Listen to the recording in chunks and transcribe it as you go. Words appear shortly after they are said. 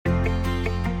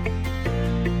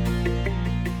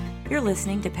You're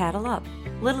listening to Paddle Up,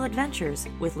 Little Adventures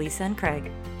with Lisa and Craig.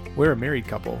 We're a married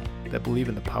couple that believe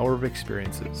in the power of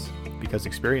experiences, because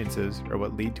experiences are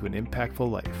what lead to an impactful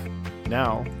life.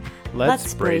 Now,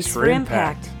 let's brace for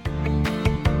impact.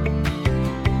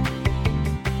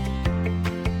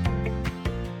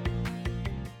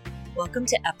 Welcome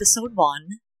to episode 1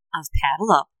 of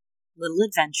Paddle Up, Little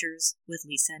Adventures with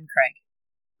Lisa and Craig.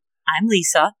 I'm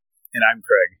Lisa. And I'm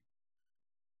Craig.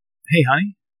 Hey,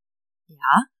 honey. Yeah?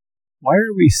 Why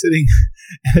are we sitting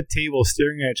at a table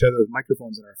staring at each other with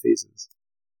microphones in our faces?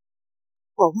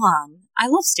 Well, one, I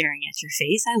love staring at your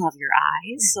face. I love your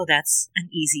eyes, so that's an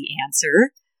easy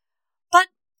answer. But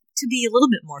to be a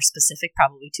little bit more specific,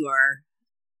 probably to our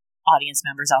audience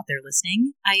members out there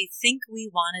listening, I think we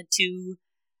wanted to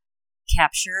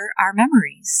capture our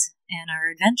memories and our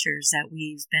adventures that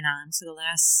we've been on for the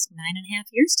last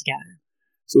 9.5 years together.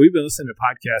 So we've been listening to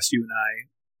podcasts, you and I,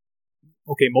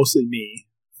 mostly me,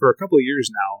 for a couple of years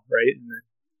now, right? And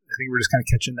I think we're just kind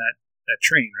of catching that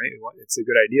train, right? It's a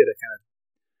good idea to kind of,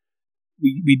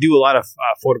 we do a lot of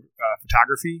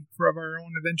photography for our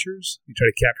own adventures. We try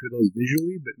to capture those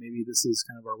visually, but maybe this is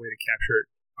kind of our way to capture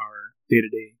our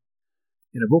day-to-day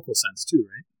in a vocal sense too,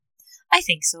 right? I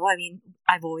think so. I mean,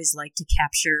 I've always liked to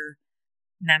capture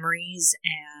memories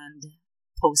and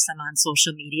post them on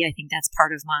social media. I think that's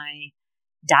part of my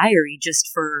diary just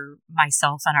for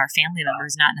myself and our family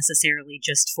members, not necessarily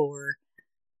just for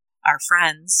our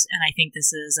friends. And I think this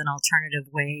is an alternative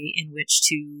way in which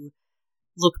to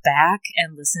look back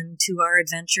and listen to our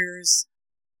adventures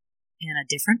in a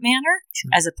different manner,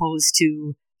 as opposed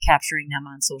to capturing them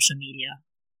on social media.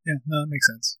 Yeah, no, that makes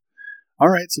sense.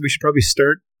 All right, so we should probably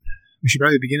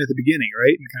begin at the beginning,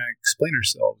 right? And kind of explain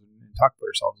ourselves and talk about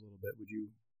ourselves a little bit. Would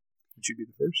you be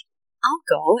the first? I'll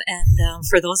go. And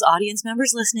for those audience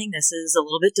members listening, this is a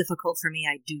little bit difficult for me.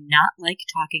 I do not like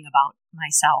talking about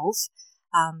myself,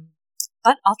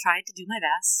 but I'll try to do my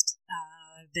best.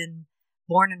 I've been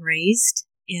born and raised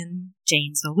in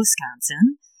Janesville,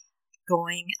 Wisconsin,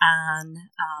 going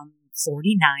on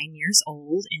 49 years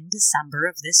old in December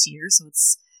of this year. So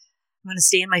I'm going to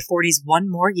stay in my 40s one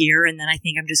more year, and then I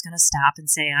think I'm just going to stop and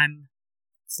say I'm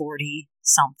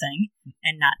 40-something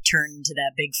and not turn into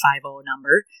that big 50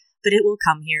 number. But it will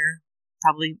come here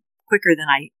probably quicker than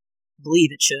I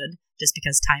believe it should, just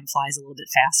because time flies a little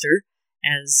bit faster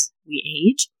as we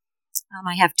age.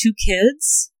 I have 2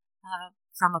 kids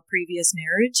from a previous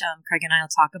marriage. Craig and I will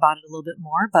talk about it a little bit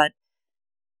more, but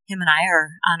him and I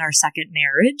are on our second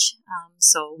marriage,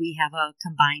 so we have a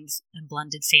combined and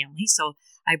blended family. So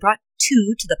I brought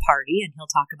 2 to the party, and he'll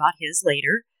talk about his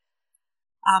later.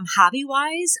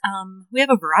 Hobby-wise, we have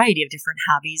a variety of different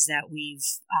hobbies that we've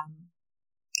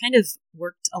kind of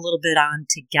worked a little bit on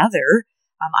together.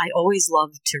 I always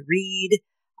loved to read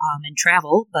and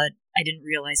travel, but I didn't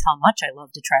realize how much I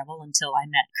loved to travel until I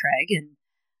met Craig, and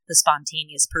the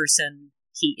spontaneous person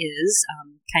he is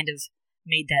kind of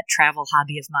made that travel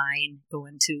hobby of mine go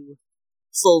into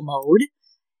full mode.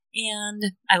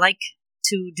 And I like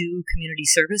to do community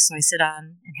service, so I sit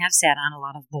on and have sat on a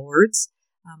lot of boards,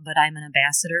 but I'm an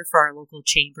ambassador for our local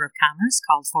Chamber of Commerce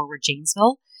called Forward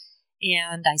Janesville,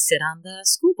 and I sit on the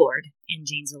school board in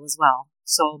Janesville as well.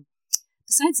 So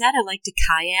besides that, I like to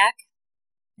kayak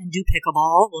and do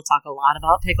pickleball. We'll talk a lot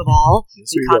about pickleball. Yes,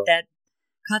 we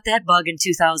caught that bug in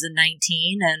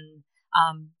 2019, and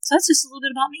so that's just a little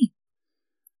bit about me.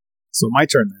 So my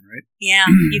turn then, right? Yeah,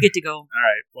 you get to go. All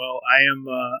right. Well, I'm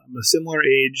a similar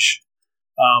age.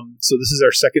 So this is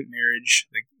our second marriage,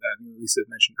 like I think Lisa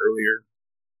mentioned earlier.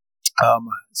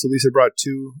 So Lisa brought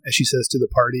 2, as she says, to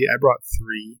the party. I brought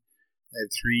 3. I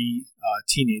have 3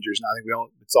 teenagers now. I think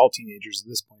it's all teenagers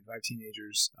at this point, 5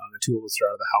 teenagers. The 2 of us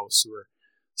are out of the house. So we're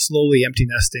slowly empty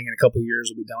nesting. In a couple of years,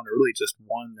 we'll be down to really just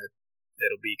one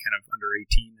that'll be kind of under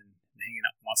 18 and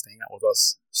wants to hang out with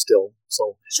us still.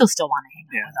 So she'll still want to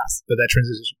hang out with us. But that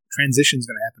transition is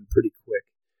going to happen pretty quick.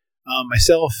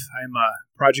 Myself, I'm a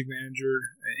project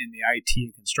manager in the IT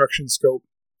and construction scope.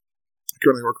 I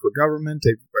currently work for government.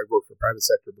 I've worked for private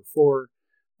sector before.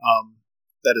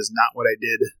 That is not what I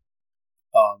did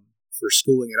for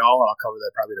schooling at all, and I'll cover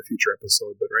that probably in a future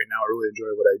episode. But right now, I really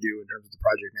enjoy what I do in terms of the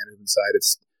project management side.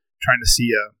 It's trying to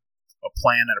see a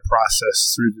plan and a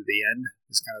process through to the end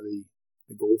is kind of the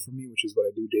goal for me, which is what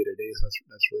I do day to day. So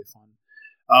that's really fun.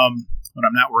 When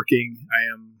I'm not working, I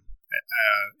am.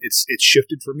 It's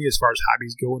shifted for me as far as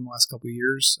hobbies go in the last couple of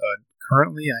years.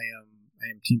 Currently, I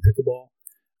am team pickleball.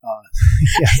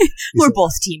 We're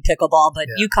both team pickleball, but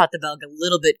you caught the bug a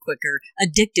littive bit quicker,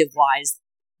 addictive wise,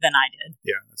 than I did.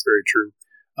 Yeah, that's very true.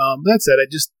 That said, I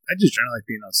just generally like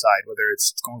being outside, whether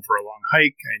it's going for a long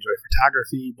hike. I enjoy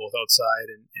photography, both outside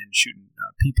and shooting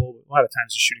people. A lot of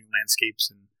times just shooting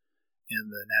landscapes and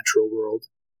the natural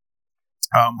world.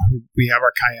 We have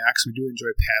our kayaks. We do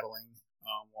enjoy paddling.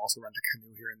 We'll also rent a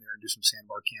canoe here and there and do some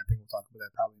sandbar camping. We'll talk about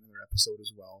that probably in another episode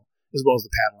as well as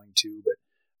the paddling too. But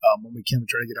when we can, we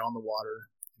try to get out on the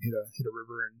water, hit a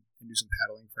river, and do some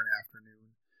paddling for an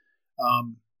afternoon.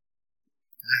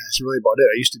 That's really about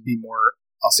it. I used to be more,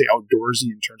 I'll say, outdoorsy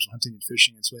in terms of hunting and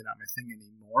fishing. It's really not my thing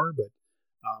anymore. But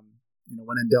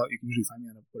when in doubt, you can usually find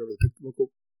me on whatever the local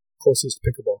closest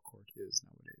pickleball court is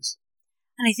nowadays.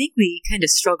 And I think we kind of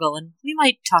struggle, and we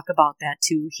might talk about that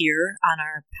too here on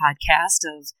our podcast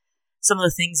of some of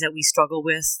the things that we struggle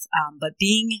with. But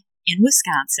being in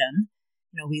Wisconsin,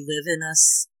 we live in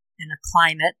a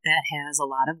climate that has a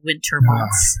lot of winter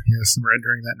months. Yes, and we're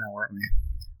entering that now, aren't we?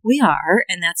 We are,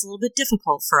 and that's a little bit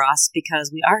difficult for us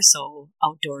because we are so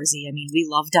outdoorsy. I mean, we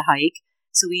love to hike,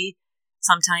 so we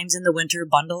sometimes in the winter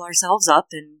bundle ourselves up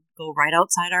and go right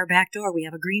outside our back door. We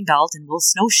have a green belt, and we'll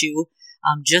snowshoe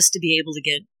just to be able to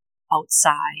get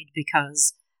outside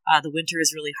because the winter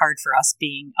is really hard for us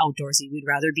being outdoorsy. We'd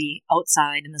rather be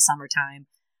outside in the summertime,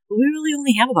 but we really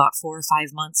only have about 4 or 5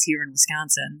 months here in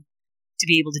Wisconsin to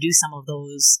be able to do some of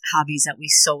those hobbies that we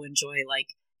so enjoy,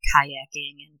 like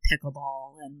kayaking and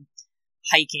pickleball and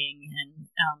hiking. And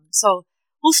so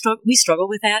we struggle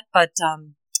with that. But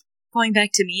going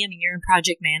back to me, I mean, you're in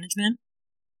project management.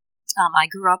 I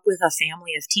grew up with a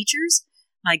family of teachers.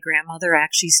 My grandmother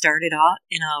actually started out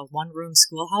in a one-room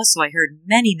schoolhouse, so I heard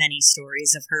many, many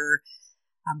stories of her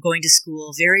going to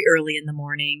school very early in the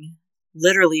morning,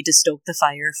 literally to stoke the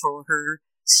fire for her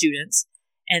students.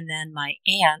 And then my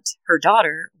aunt, her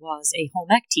daughter, was a home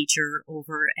ec teacher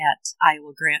over at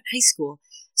Iowa Grant High School.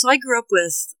 So I grew up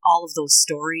with all of those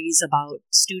stories about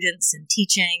students and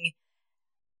teaching,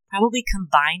 probably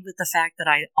combined with the fact that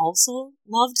I also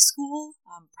loved school,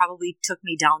 probably took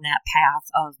me down that path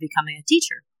of becoming a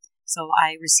teacher. So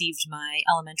I received my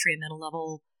elementary and middle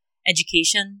level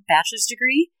education bachelor's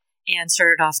degree and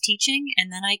started off teaching.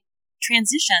 And then I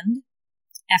transitioned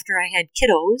after I had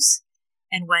kiddos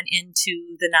and went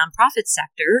into the nonprofit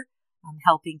sector,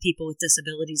 helping people with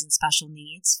disabilities and special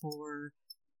needs for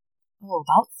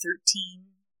about 13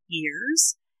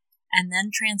 years. And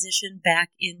then transitioned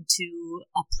back into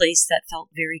a place that felt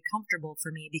very comfortable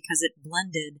for me because it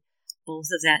blended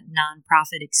both of that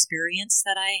nonprofit experience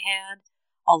that I had,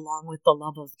 along with the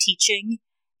love of teaching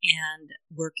and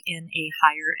work in a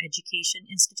higher education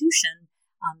institution,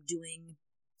 doing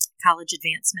college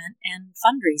advancement and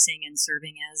fundraising and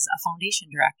serving as a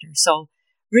foundation director. So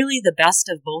really the best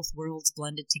of both worlds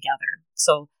blended together.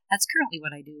 So that's currently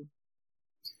what I do.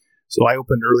 So I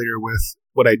opened earlier with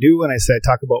what I do, and I said I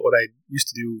talk about what I used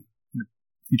to do in a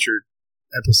future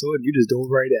episode, and you just dove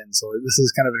right in. So this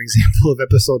is kind of an example of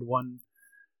episode 1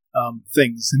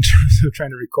 things in terms of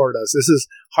trying to record us. This is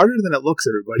harder than it looks,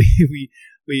 everybody.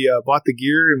 We bought the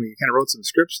gear, and we kind of wrote some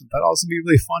scripts, and thought this would be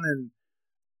really fun, and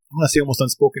I'm going to say almost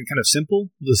unspoken, kind of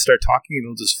simple. We'll just start talking,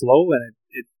 and it'll just flow, and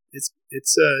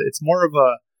it's more of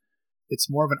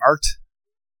an art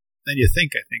than you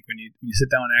think. I think when you sit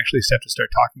down and actually have to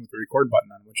start talking with the record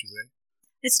button on, which is it.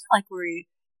 It's not like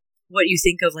what you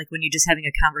think of like when you're just having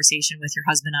a conversation with your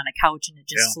husband on a couch and it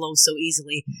just flows so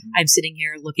easily. Mm-hmm. I'm sitting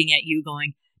here looking at you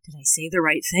going, did I say the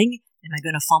right thing? Am I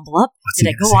going to fumble up? Did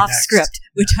I go off script?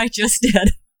 Which I just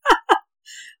did.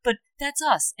 But that's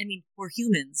us. I mean, we're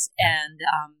humans, and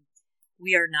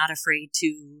we are not afraid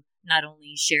to not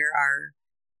only share our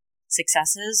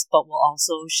successes, but we'll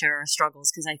also share our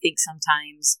struggles, because I think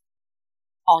sometimes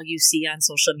all you see on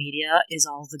social media is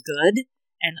all the good.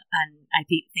 And I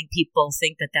think people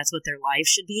think that that's what their lives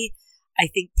should be. I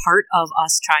think part of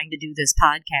us trying to do this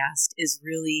podcast is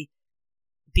really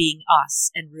being us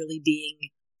and really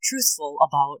being truthful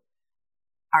about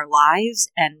our lives,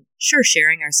 and sure,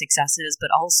 sharing our successes, but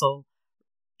also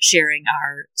sharing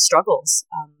our struggles,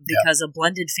 because a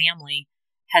blended family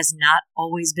has not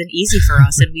always been easy for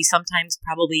us. And we sometimes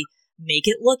probably make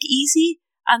it look easy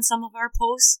on some of our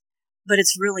posts, but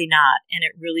it's really not. And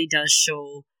it really does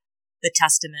show the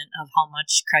testament of how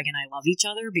much Craig and I love each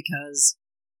other, because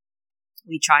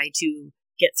we try to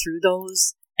get through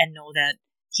those and know that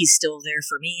he's still there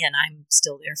for me and I'm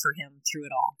still there for him through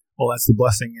it all. Well, that's the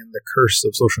blessing and the curse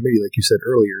of social media, like you said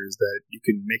earlier, is that you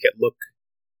can make it look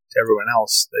to everyone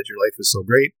else that your life is so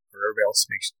great, or everybody else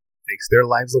makes their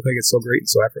lives look like it's so great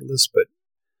and so effortless.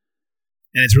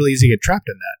 And it's really easy to get trapped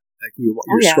in that. Like you're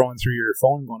scrolling through your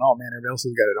phone going, oh man, everybody else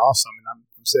has got it awesome. And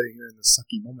I'm sitting here in this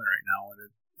sucky moment right now, and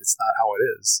it's not how it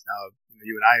is.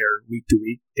 You and I are week to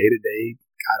week, day to day,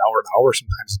 God, hour to hour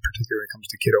sometimes, particularly when it comes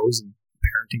to kiddos and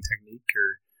parenting technique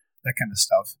or that kind of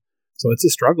stuff. So it's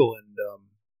a struggle. And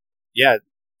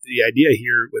the idea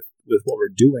here with what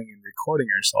we're doing and recording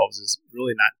ourselves is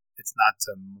really not, it's not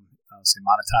to say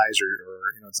monetize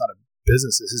or it's not a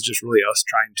business. This is just really us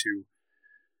trying to,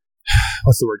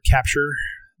 capture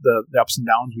the ups and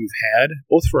downs we've had,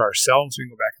 both for ourselves. We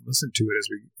can go back and listen to it as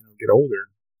we get older.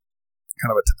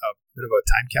 Kind of a bit of a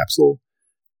time capsule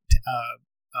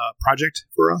project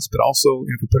for us, but also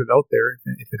if we put it out there,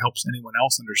 if it helps anyone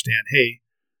else understand, hey,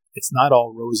 it's not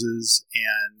all roses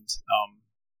and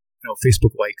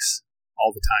Facebook likes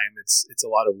all the time. It's a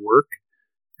lot of work.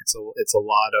 It's a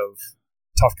lot of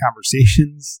tough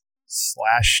conversations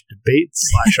 /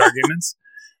 debates / arguments.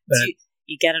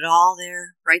 You get it all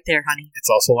there, right there, honey. It's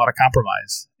also a lot of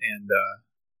compromise and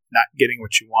not getting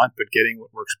what you want, but getting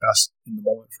what works best in the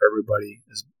moment for everybody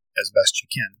as best you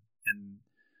can. And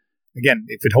again,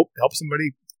 if it helps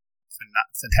somebody,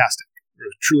 fantastic,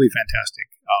 truly fantastic.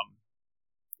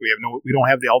 We don't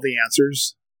have all the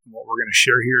answers. What we're going to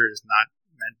share here is not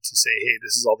meant to say, hey,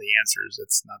 this is all the answers.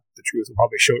 That's not the truth.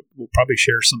 We'll probably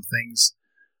share some things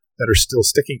that are still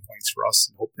sticking points for us,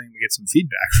 and hoping we get some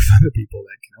feedback from other people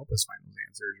that can help us find those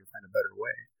answers or find a better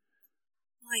way.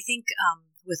 Well, I think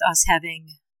with us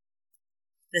having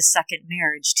this second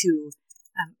marriage too,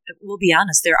 we'll be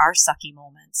honest, there are sucky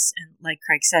moments. And like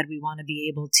Craig said, we want to be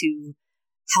able to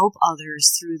help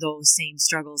others through those same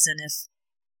struggles. And if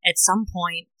at some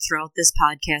point throughout this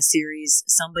podcast series,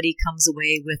 somebody comes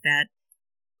away with that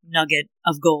nugget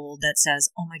of gold that says,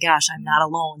 oh my gosh, I'm not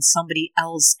alone. Somebody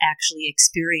else actually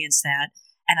experienced that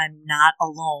and I'm not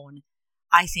alone.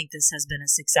 I think this has been a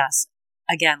success.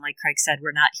 Again, like Craig said,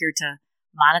 we're not here to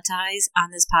monetize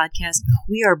on this podcast.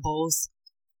 We are both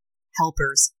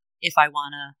helpers. If I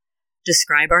want to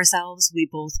describe ourselves, we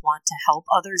both want to help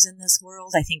others in this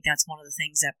world. I think that's one of the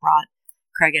things that brought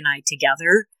Craig and I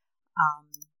together.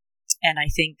 And I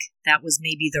think that was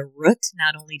maybe the root,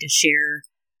 not only to share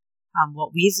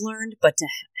what we've learned, but to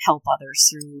help others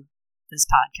through this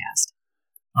podcast.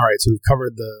 All right, so we've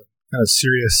covered the kind of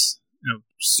serious,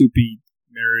 soupy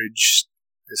marriage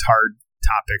is hard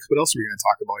topics. What else are we going to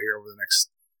talk about here over the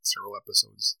next several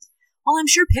episodes? Well,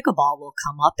 I'm sure pickleball will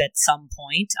come up at some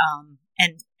point,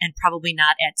 and probably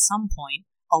not at some point,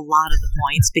 a lot of the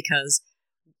points, because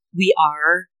we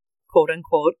are, quote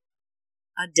unquote,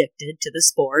 addicted to the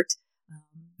sport.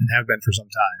 And have been for some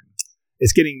time.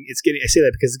 It's getting, I say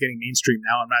that because it's getting mainstream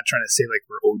now. I'm not trying to say like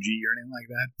we're OG or anything like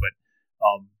that, but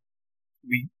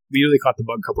we really caught the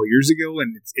bug a couple of years ago,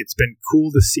 and it's been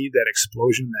cool to see that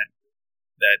explosion,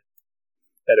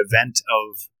 that event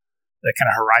of, that kind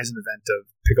of horizon event of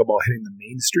pickleball hitting the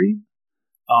mainstream.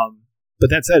 But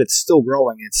that said, it's still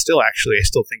growing. It's still actually, I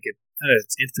still think not at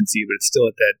its infancy, but it's still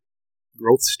at that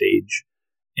growth stage.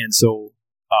 And so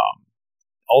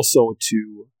also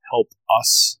to help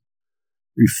us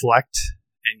reflect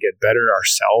and get better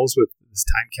ourselves with this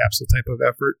time capsule type of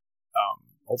effort.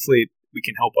 Hopefully we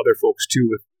can help other folks too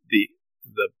with the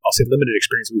I'll say limited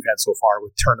experience we've had so far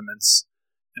with tournaments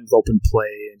and with open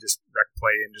play and just rec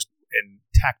play and just and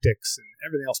tactics and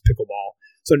everything else pickleball.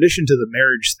 So in addition to the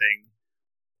marriage thing,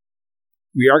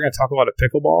 we are going to talk a lot of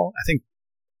pickleball. I think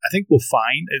we'll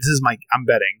find, I'm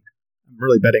betting. I'm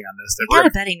really betting on this. You're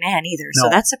not a betting man either, so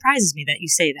that surprises me that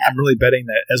you say that. I'm really betting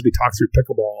that as we talk through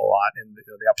pickleball a lot and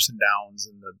the ups and downs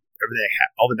and everything,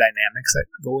 all the dynamics that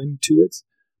go into it,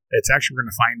 it's actually we're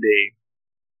going to find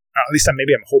at least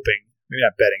maybe I'm hoping, maybe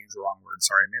not betting is the wrong word,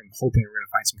 sorry. Maybe I'm hoping we're going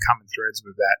to find some common threads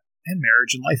with that and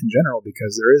marriage and life in general,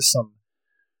 because there is some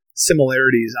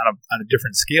similarities on a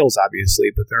different scales,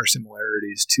 obviously, but there are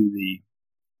similarities to the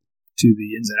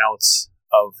ins and outs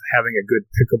of having a good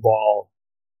pickleball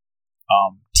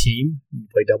team. When you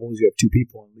play doubles, you have two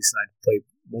people, and Lisa and I play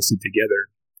mostly together.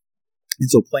 And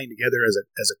so playing together as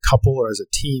a couple or as a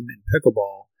team in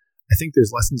pickleball, I think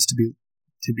there's lessons to be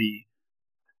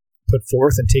put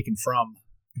forth and taken from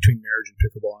between marriage and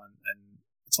pickleball. And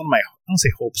it's one of my, I don't say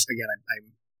hopes. Again,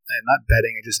 I'm not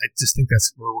betting. I just think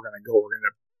that's where we're going to go. We're going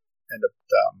to end up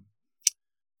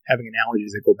having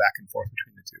analogies that go back and forth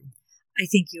between the two. I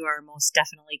think you are most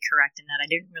definitely correct in that. I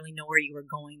didn't really know where you were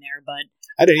going there, but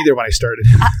I didn't either when I started.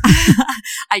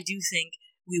 I do think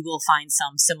we will find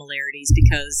some similarities,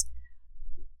 because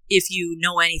if you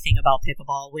know anything about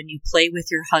pickleball, when you play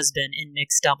with your husband in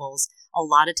mixed doubles, a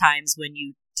lot of times when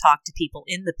you talk to people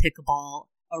in the pickleball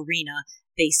arena,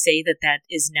 they say that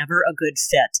is never a good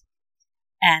fit.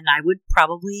 And I would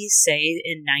probably say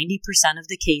in 90% of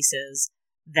the cases,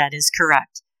 that is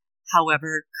correct.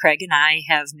 However, Craig and I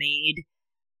have made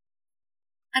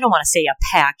I don't want to say a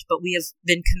pact, but we have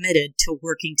been committed to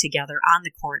working together on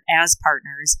the court as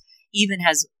partners, even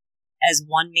as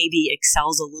one maybe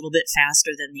excels a little bit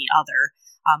faster than the other,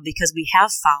 because we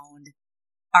have found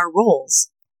our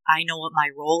roles. I know what my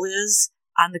role is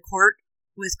on the court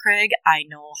with Craig. I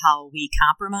know how we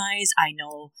compromise. I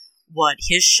know what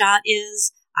his shot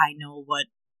is. I know what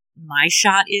my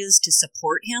shot is to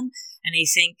support him. And I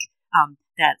think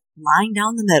that line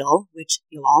down the middle, which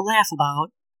you'll all laugh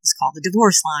about, is called the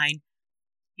divorce line.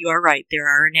 You are right. There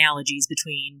are analogies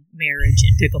between marriage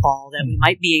and pickleball that we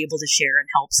might be able to share and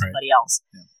help somebody else.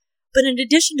 Yeah. But in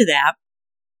addition to that,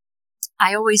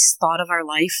 I always thought of our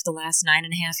life the last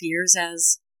 9.5 years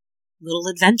as little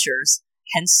adventures,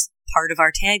 hence part of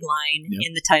our tagline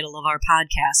in the title of our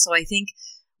podcast. So I think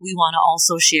we want to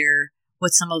also share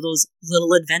what some of those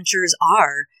little adventures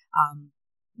are,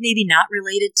 maybe not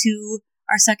related to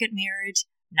our second marriage,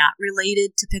 not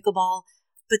related to pickleball,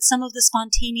 but some of the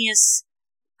spontaneous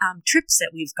trips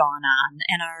that we've gone on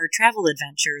and our travel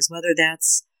adventures, whether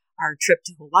that's our trip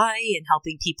to Hawaii and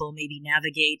helping people maybe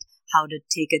navigate how to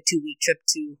take a 2-week trip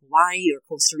to Hawaii or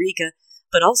Costa Rica,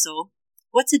 but also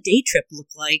what's a day trip look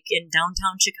like in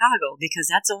downtown Chicago, because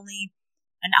that's only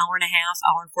an hour and a half,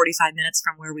 hour and 45 minutes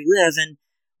from where we live, and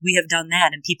we have done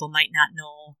that, and people might not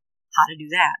know how to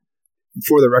do that.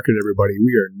 For the record, everybody,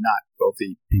 we are not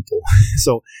wealthy people.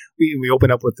 So we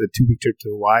opened up with the 2-week trip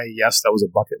to Hawaii. Yes, that was a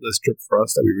bucket list trip for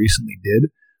us that we recently did.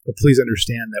 But please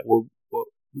understand that we'll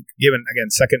given,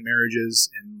 again, second marriages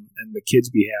and the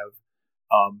kids we have,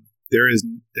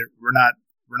 we're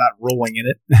not rolling in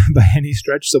it by any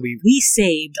stretch. So we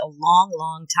saved a long,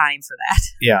 long time for that.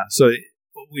 Yeah. So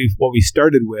what we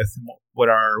started with, and what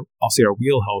I'll say our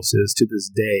wheelhouse is to this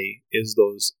day, is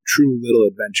those true little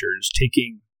adventures,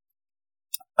 taking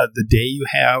the day you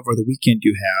have or the weekend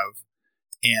you have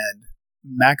and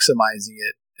maximizing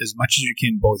it as much as you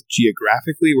can, both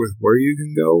geographically with where you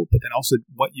can go, but then also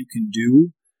what you can do,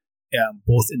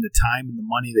 both in the time and the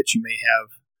money that you may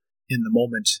have in the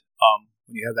moment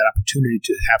when you have that opportunity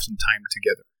to have some time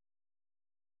together.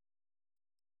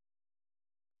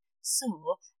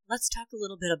 So let's talk a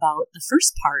little bit about the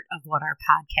first part of what our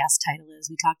podcast title is.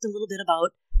 We talked a little bit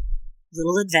about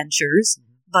little adventures,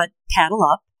 but paddle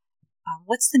up.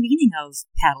 What's the meaning of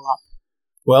paddle up?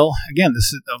 Well, again,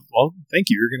 this is thank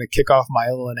you. You're going to kick off my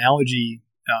little analogy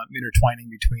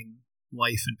intertwining between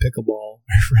life and pickleball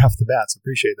right off the bat. So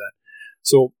appreciate that.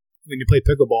 So when you play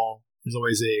pickleball, there's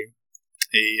always a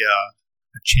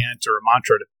chant or a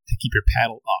mantra to keep your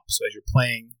paddle up. So as you're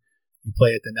playing, you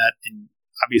play at the net, and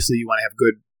obviously you want to have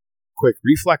good, quick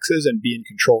reflexes and be in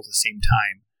control at the same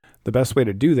time. The best way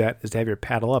to do that is to have your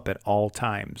paddle up at all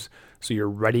times, so you're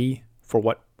ready for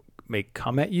what may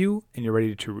come at you, and you're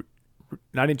ready to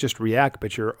not just react,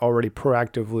 but you're already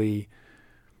proactively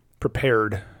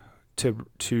prepared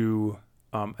to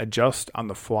adjust on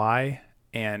the fly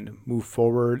and move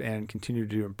forward and continue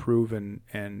to improve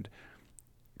and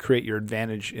create your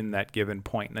advantage in that given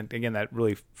point. And again, that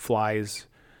really flies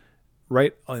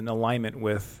right in alignment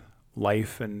with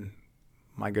life and,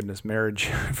 my goodness, marriage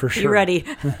for sure. Be ready.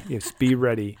 Yes, be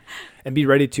ready. And be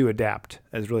ready to adapt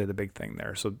is really the big thing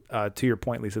there. So to your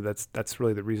point, Lisa, that's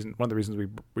really the reason, one of the reasons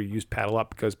we use paddle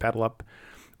up, because paddle up,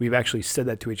 we've actually said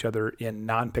that to each other in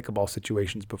non-pickleball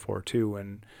situations before too,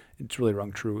 and it's really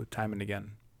rung true time and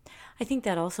again. I think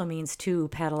that also means too,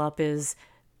 paddle up is,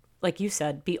 like you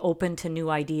said, be open to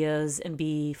new ideas and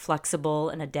be flexible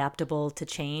and adaptable to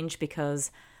change,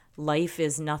 because life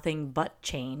is nothing but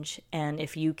change. And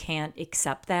if you can't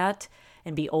accept that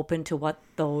and be open to what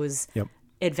those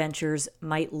adventures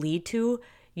might lead to,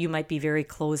 you might be very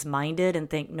closed-minded and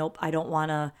think, nope, I don't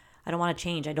want to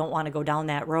change. I don't want to go down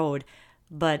that road.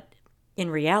 But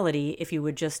in reality, if you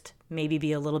would just maybe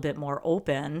be a little bit more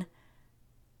open,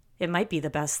 it might be the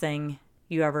best thing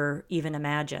you ever even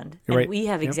imagined. You're and right. We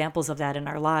have examples of that in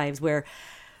our lives where,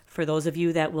 for those of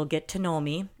you that will get to know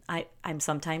me, I'm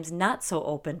sometimes not so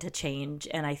open to change.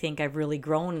 And I think I've really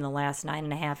grown in the last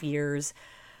 9.5 years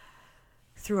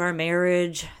through our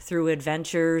marriage, through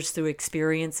adventures, through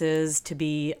experiences, to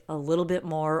be a little bit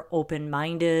more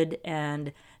open-minded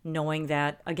and knowing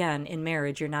that, again, in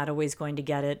marriage, you're not always going to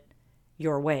get it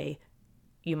your way.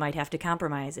 You might have to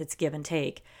compromise. It's give and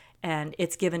take. And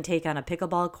it's give and take on a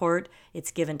pickleball court.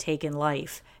 It's give and take in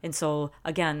life. And so,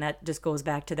 again, that just goes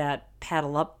back to that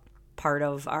paddle up part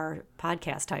of our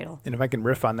podcast title. And if I can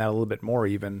riff on that a little bit more,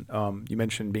 even you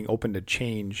mentioned being open to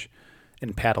change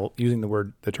and paddle, using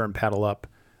the term paddle up.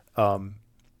 A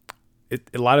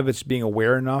lot of it's being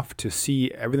aware enough to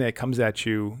see everything that comes at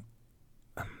you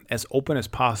as open as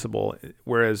possible,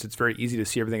 whereas it's very easy to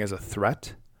see everything as a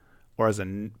threat or as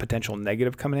a potential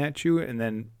negative coming at you. And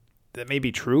then that may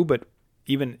be true, but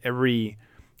even every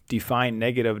defined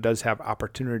negative does have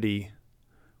opportunity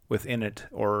within it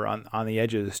or on the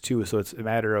edges too. So it's a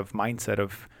matter of mindset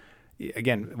of,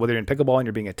 again, whether you're in pickleball and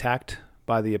you're being attacked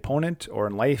by the opponent or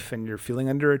in life and you're feeling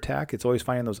under attack, it's always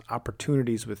finding those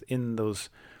opportunities within those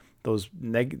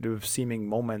negative seeming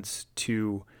moments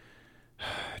to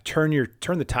turn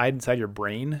the tide inside your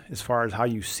brain as far as how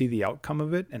you see the outcome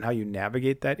of it and how you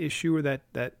navigate that issue or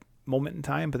that moment in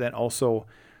time, but then also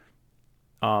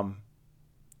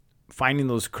finding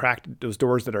those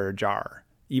doors that are ajar.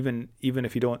 Even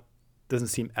if doesn't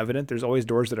seem evident, there's always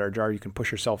doors that are ajar you can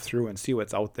push yourself through and see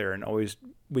what's out there, and always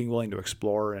being willing to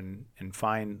explore and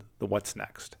find the what's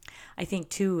next. I think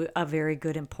too, a very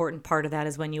good important part of that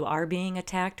is when you are being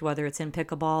attacked, whether it's in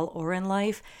pickleball or in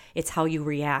life, it's how you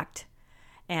react.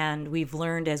 And we've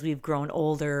learned as we've grown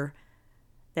older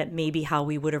that maybe how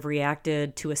we would have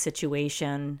reacted to a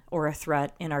situation or a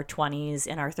threat in our 20s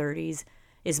and our 30s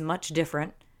is much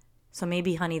different. So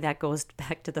maybe, honey, that goes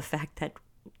back to the fact that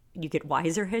you get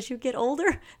wiser as you get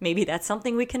older. Maybe that's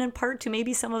something we can impart to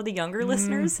maybe some of the younger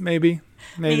listeners. Maybe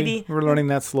we're learning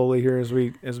that slowly here as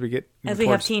we get we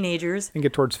have teenagers and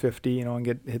get towards 50, and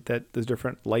hit those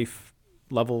different life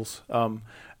levels.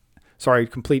 Sorry,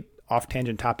 complete off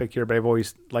tangent topic here, but I've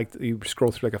always liked, you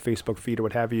scroll through like a Facebook feed or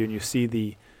what have you, and you see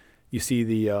the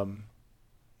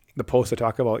posts that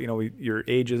talk about your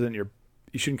age isn't your.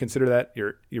 You shouldn't consider that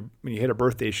your when you hit a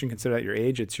birthday, you shouldn't consider that your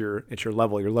age. It's your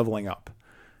level. You're leveling up.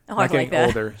 Oh, not I getting like that.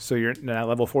 older. So you're not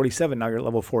level 47. Now you're at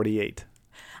level 48.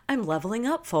 I'm leveling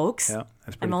up, folks. Yeah,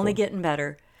 that's pretty I'm only getting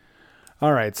better.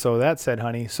 All right. So that said,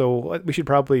 honey, so we should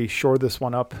probably shore this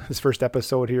one up. This first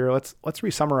episode here. Let's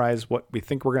re-summarize what we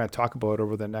think we're going to talk about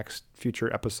over the next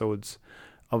future episodes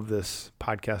of this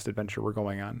podcast adventure we're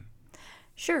going on.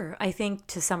 Sure. I think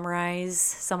to summarize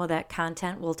some of that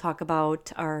content, we'll talk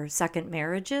about our second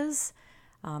marriages,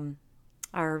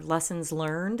 our lessons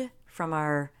learned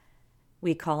from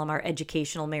we call them our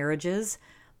educational marriages,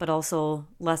 but also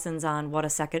lessons on what a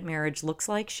second marriage looks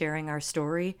like, sharing our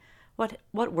story, what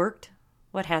worked,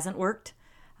 what hasn't worked,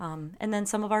 and then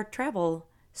some of our travel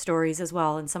stories as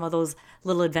well, and some of those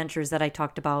little adventures that I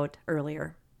talked about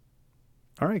earlier.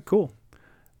 All right, cool.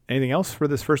 Anything else for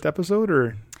this first episode,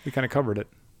 or we kind of covered it?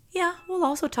 Yeah, we'll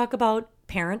also talk about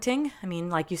parenting. I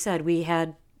mean, like you said, we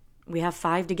have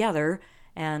 5 together,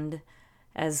 and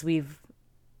as we've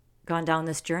gone down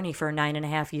this journey for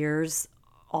 9.5 years,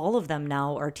 all of them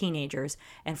now are teenagers.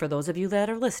 And for those of you that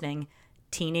are listening,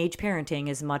 teenage parenting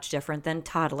is much different than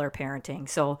toddler parenting.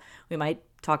 So we might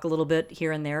talk a little bit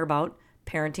here and there about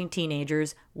parenting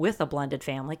teenagers with a blended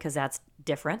family, because that's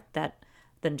different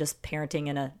than just parenting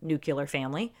in a nuclear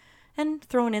family. And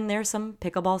throwing in there some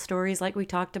pickleball stories like we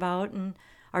talked about, and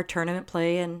our tournament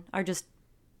play, and our just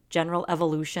general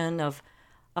evolution of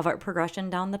our progression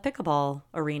down the pickleball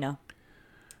arena.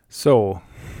 So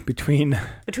between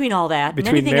all that and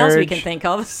between anything else we can think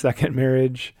of. Second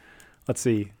marriage, let's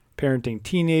see, parenting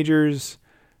teenagers,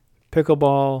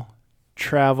 pickleball,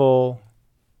 travel,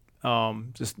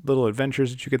 just little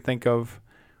adventures that you could think of.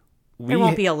 There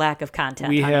won't be a lack of content.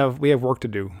 We have work to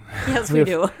do. Yes, we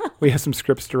do. We have some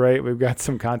scripts to write. We've got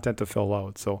some content to fill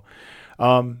out. So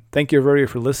thank you everybody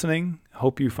for listening.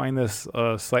 Hope you find this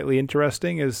slightly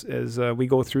interesting as we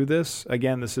go through this.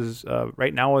 Again, this is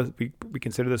right now we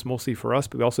consider this mostly for us,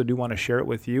 but we also do want to share it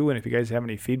with you. And if you guys have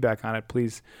any feedback on it,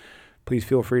 please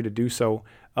feel free to do so.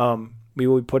 We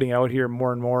will be putting it out here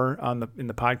more and more in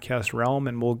the podcast realm,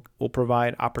 and we'll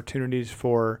provide opportunities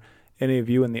for any of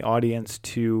you in the audience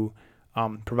to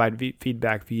provide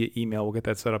feedback via email. We'll get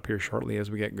that set up here shortly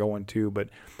as we get going too. But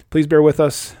please bear with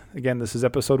us. Again, this is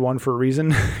episode 1 for a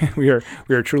reason. we are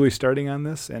truly starting on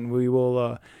this, and we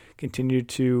will continue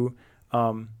to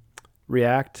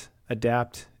react,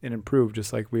 adapt, and improve,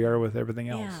 just like we are with everything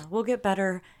else. Yeah, we'll get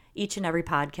better each and every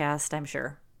podcast, I'm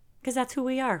sure, because that's who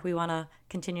we are. We want to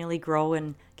continually grow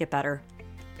and get better.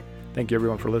 Thank you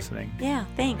everyone for listening. Yeah,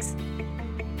 thanks.